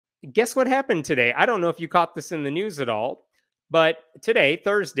guess what happened today? I don't know if you caught this in the news at all, but today,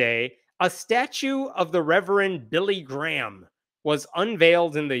 Thursday, a statue of the Reverend Billy Graham was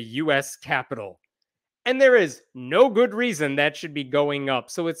unveiled in the U.S. Capitol. And there is no good reason that should be going up.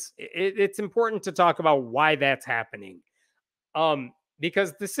 So it's important to talk about why that's happening.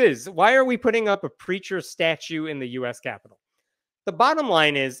 Because why are we putting up a preacher statue in the US Capitol? The bottom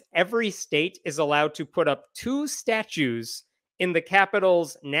line is every state is allowed to put up 2 statues in the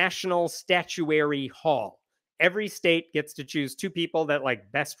Capitol's National Statuary Hall. Every state gets to choose 2 people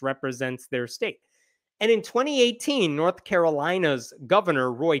that best represents their state. And in 2018, North Carolina's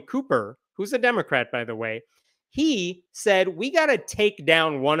governor, Roy Cooper, who's a Democrat, by the way, he said, we got to take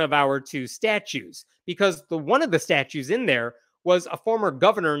down one of our 2 statues because one of the statues in there was a former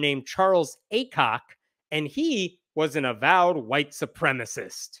governor named Charles Aycock, and he was an avowed white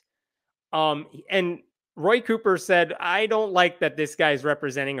supremacist. And Roy Cooper said, I don't like that this guy's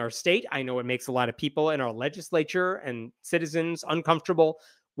representing our state. I know it makes a lot of people in our legislature and citizens uncomfortable.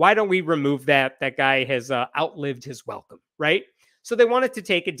 Why don't we remove that? That guy has outlived his welcome, right? So they wanted to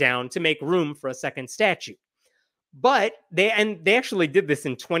take it down to make room for a second statue. But they actually did this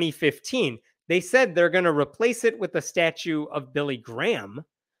in 2015. They said they're going to replace it with a statue of Billy Graham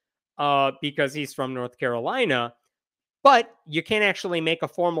because he's from North Carolina. But you can't actually make a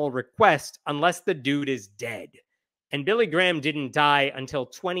formal request unless the dude is dead. And Billy Graham didn't die until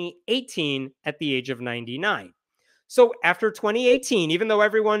 2018 at the age of 99. So after 2018, even though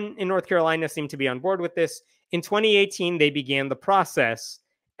everyone in North Carolina seemed to be on board with this, in 2018, they began the process.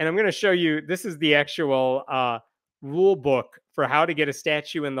 And I'm going to show you, this is the actual rule book for how to get a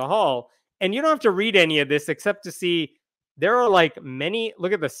statue in the hall. And you don't have to read any of this except to see there are many,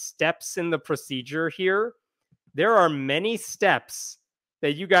 look at the steps in the procedure here. There are many steps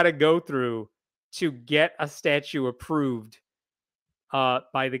that you got to go through to get a statue approved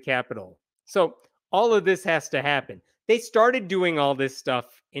by the Capitol. So all of this has to happen. They started doing all this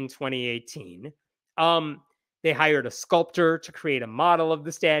stuff in 2018. They hired a sculptor to create a model of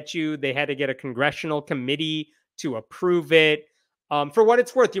the statue. They had to get a congressional committee to approve it. For what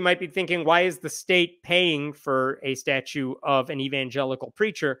it's worth, you might be thinking, why is the state paying for a statue of an evangelical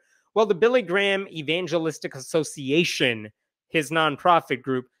preacher? Well, the Billy Graham Evangelistic Association, his nonprofit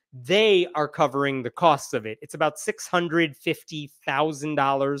group, they are covering the costs of it. It's about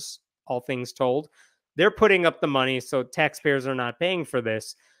 $650,000, all things told. They're putting up the money, so taxpayers are not paying for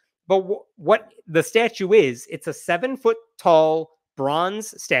this. But what the statue is, it's a 7-foot-tall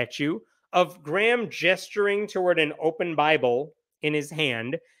bronze statue of Graham gesturing toward an open Bible in his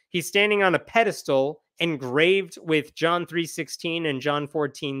hand. He's standing on a pedestal engraved with John 3:16 and John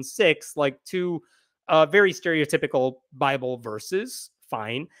 14:6, like 2 very stereotypical Bible verses.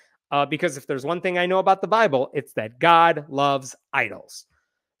 Fine. Because if there's one thing I know about the Bible, it's that God loves idols.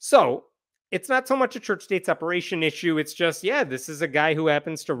 So it's not so much a church-state separation issue. It's just, yeah, this is a guy who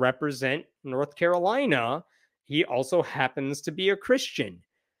happens to represent North Carolina. He also happens to be a Christian.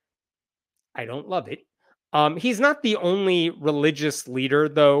 I don't love it. He's not the only religious leader,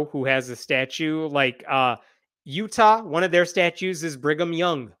 though, who has a statue. Utah, one of their statues is Brigham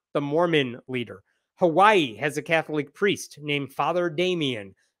Young, the Mormon leader. Hawaii has a Catholic priest named Father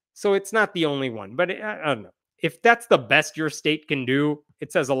Damien. So it's not the only one. But I don't know. If that's the best your state can do,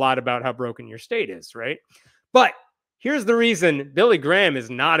 it says a lot about how broken your state is, right? But here's the reason Billy Graham is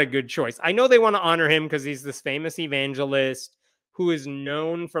not a good choice. I know they want to honor him because he's this famous evangelist who is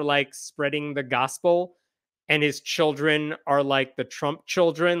known for spreading the gospel. And his children are like the Trump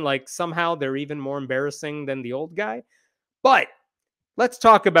children. Somehow they're even more embarrassing than the old guy. But let's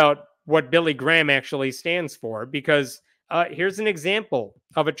talk about what Billy Graham actually stands for, because here's an example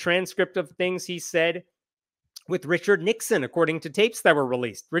of a transcript of things he said with Richard Nixon, according to tapes that were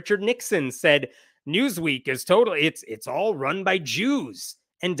released. Richard Nixon said, Newsweek is totally, it's all run by Jews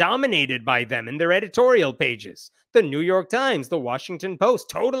and dominated by them in their editorial pages. The New York Times, the Washington Post,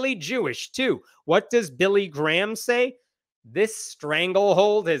 totally Jewish too. What does Billy Graham say? This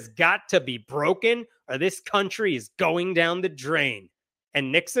stranglehold has got to be broken or this country is going down the drain.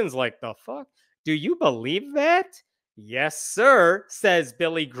 And Nixon's like, the fuck? Do you believe that? Yes, sir, says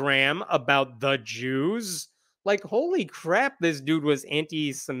Billy Graham about the Jews. Holy crap, this dude was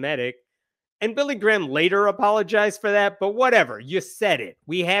anti-Semitic. And Billy Graham later apologized for that, but whatever, you said it.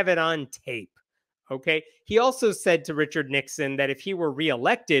 We have it on tape, okay? He also said to Richard Nixon that if he were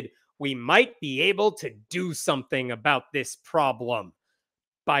reelected, we might be able to do something about this problem,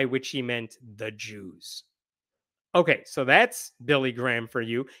 by which he meant the Jews. Okay, so that's Billy Graham for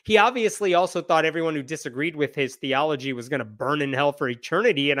you. He obviously also thought everyone who disagreed with his theology was going to burn in hell for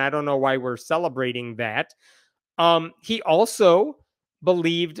eternity, and I don't know why we're celebrating that. He also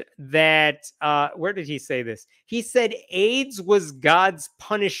believed that, where did he say this? He said AIDS was God's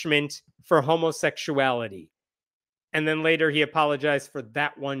punishment for homosexuality. And then later he apologized for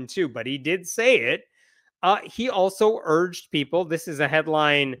that one too, but he did say it. He also urged people, this is a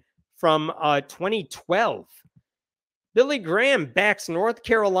headline from 2012. Billy Graham backs North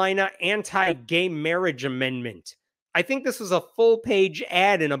Carolina anti-gay marriage amendment. I think this was a full-page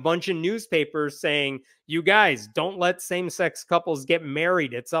ad in a bunch of newspapers saying, you guys, don't let same-sex couples get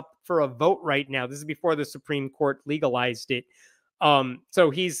married. It's up for a vote right now. This is before the Supreme Court legalized it.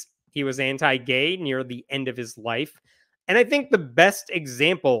 So he was anti-gay near the end of his life. And I think the best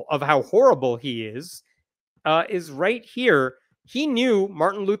example of how horrible he is right here. He knew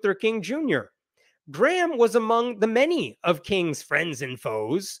Martin Luther King Jr. Graham was among the many of King's friends and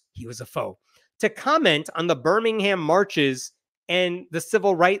foes, he was a foe, to comment on the Birmingham marches and the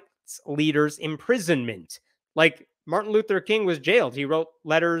civil rights leaders' imprisonment. Like, Martin Luther King was jailed. He wrote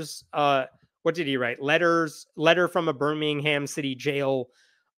letters. What did he write? Letter from a Birmingham city jail.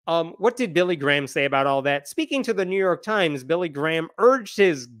 What did Billy Graham say about all that? Speaking to the New York Times, Billy Graham urged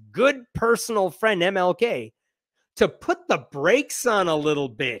his good personal friend MLK to put the brakes on a little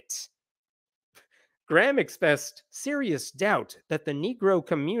bit. Graham expressed serious doubt that the Negro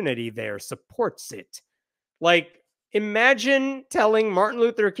community there supports it. Like, imagine telling Martin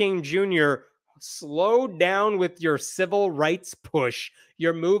Luther King Jr., slow down with your civil rights push.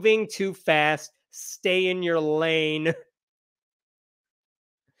 You're moving too fast. Stay in your lane.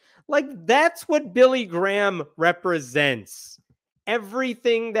 Like, that's what Billy Graham represents.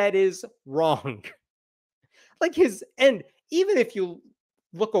 Everything that is wrong. Like and even if you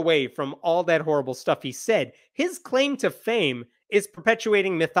look away from all that horrible stuff he said, his claim to fame is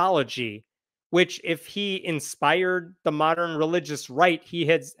perpetuating mythology, which, if he inspired the modern religious right, he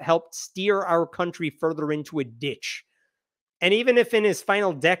has helped steer our country further into a ditch. And even if in his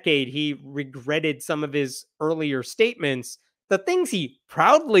final decade he regretted some of his earlier statements, the things he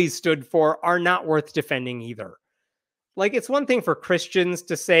proudly stood for are not worth defending either. Like, it's one thing for Christians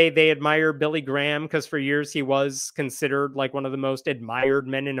to say they admire Billy Graham because for years he was considered like one of the most admired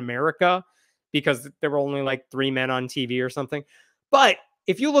men in America because there were only like 3 men on TV or something. But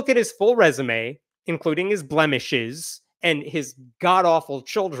if you look at his full resume, including his blemishes and his god-awful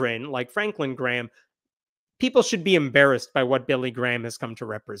children like Franklin Graham, people should be embarrassed by what Billy Graham has come to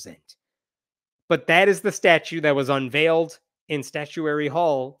represent. But that is the statue that was unveiled in Statuary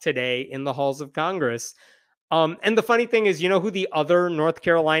Hall today in the halls of Congress. And the funny thing is, you know who the other North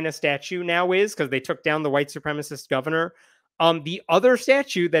Carolina statue now is? Because they took down the white supremacist governor. The other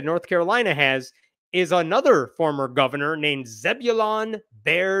statue that North Carolina has is another former governor named Zebulon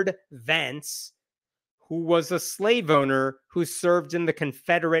Baird Vance, who was a slave owner who served in the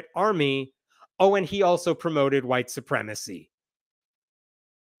Confederate Army. Oh, and he also promoted white supremacy,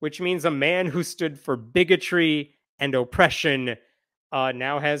 which means a man who stood for bigotry and oppression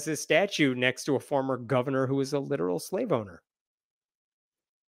now has his statue next to a former governor who was a literal slave owner.